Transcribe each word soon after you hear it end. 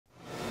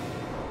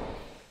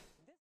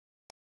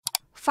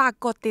ฝาก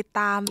กดติด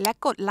ตามและ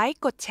กดไลค์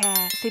กดแช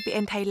ร์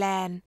CBN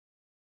Thailand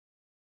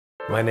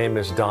My name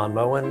is Don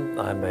Moen.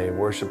 I'm a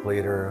worship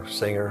leader,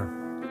 singer,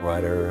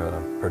 writer,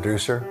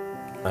 producer.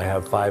 I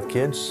have 5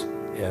 kids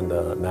and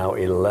now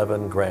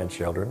 11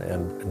 grandchildren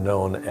and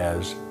known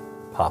as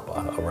Papa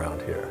around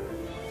here.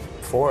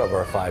 4 of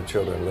our 5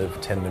 children live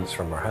 10 minutes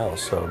from our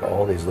house, so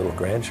all these little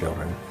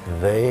grandchildren,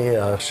 they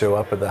show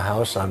up at the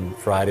house on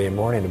Friday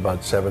morning about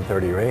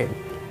 7:30 or 8,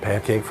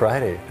 Pancake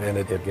Friday, and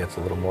it gets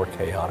a little more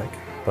chaotic,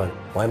 but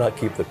why not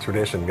keep the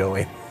tradition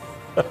going?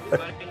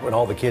 When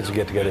all the kids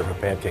get together for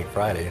Pancake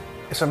Friday,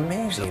 it's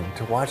amazing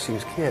to watch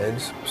these kids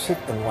sit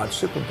and watch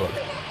Superbook.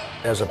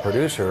 As a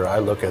producer, I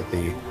look at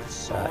the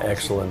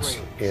excellence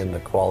in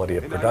the quality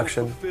of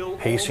production.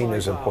 Pacing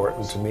is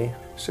important to me.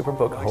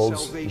 Superbook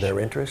holds their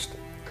interest.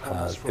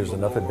 There's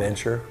enough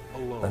adventure,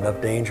 enough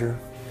danger,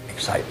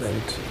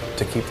 excitement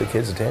to keep the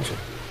kids' attention.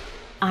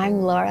 I'm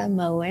Laura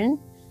Moen.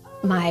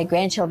 My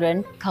grandchildren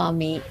call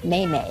me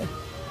May May.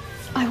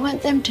 I want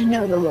them to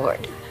know the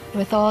Lord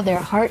with all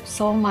their heart,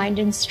 soul, mind,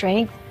 and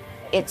strength.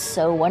 It's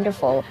so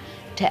wonderful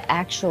to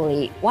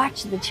actually watch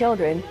the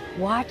children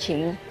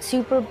watching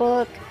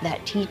Superbook that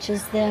teaches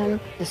them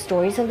the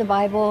stories of the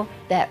Bible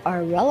that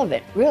are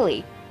relevant, really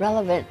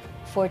relevant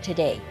for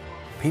today.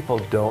 People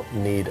don't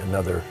need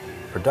another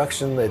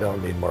production, they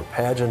don't need more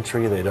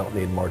pageantry, they don't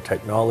need more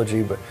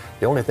technology, but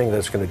the only thing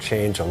that's going to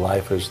change a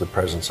life is the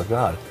presence of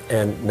God.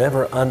 And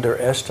never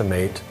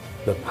underestimate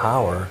the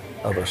power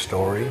of a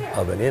story,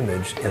 of an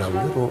image in a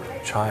little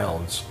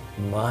child's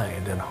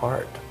mind and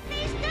heart.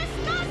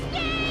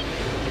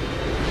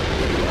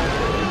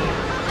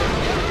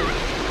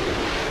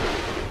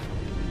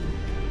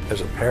 As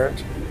a parent,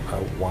 I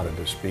wanted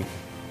to speak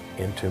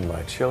into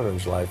my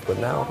children's life, but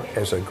now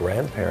as a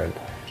grandparent,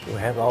 we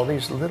have all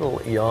these little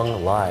young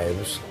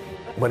lives.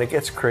 When it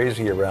gets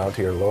crazy around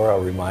here, Laura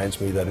reminds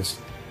me that it's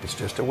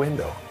just a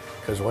window,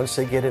 because once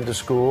they get into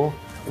school,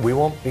 we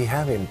won't be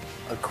having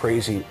a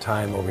crazy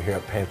time over here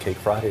at Pancake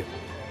Friday.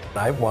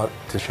 I want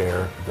to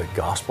share the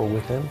gospel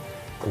with them.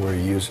 We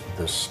use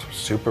this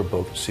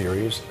Superbook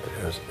series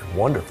as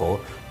wonderful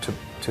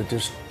to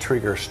just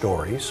trigger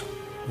stories,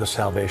 the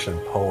salvation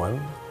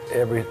poem,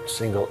 every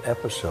single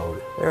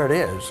episode. There it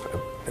is,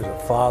 as a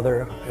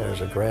father, as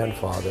a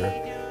grandfather,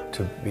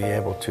 to be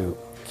able to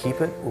keep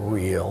it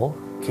real,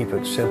 keep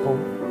it simple,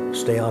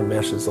 stay on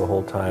message the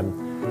whole time.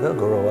 They'll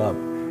grow up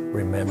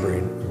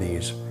remembering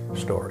these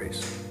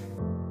stories.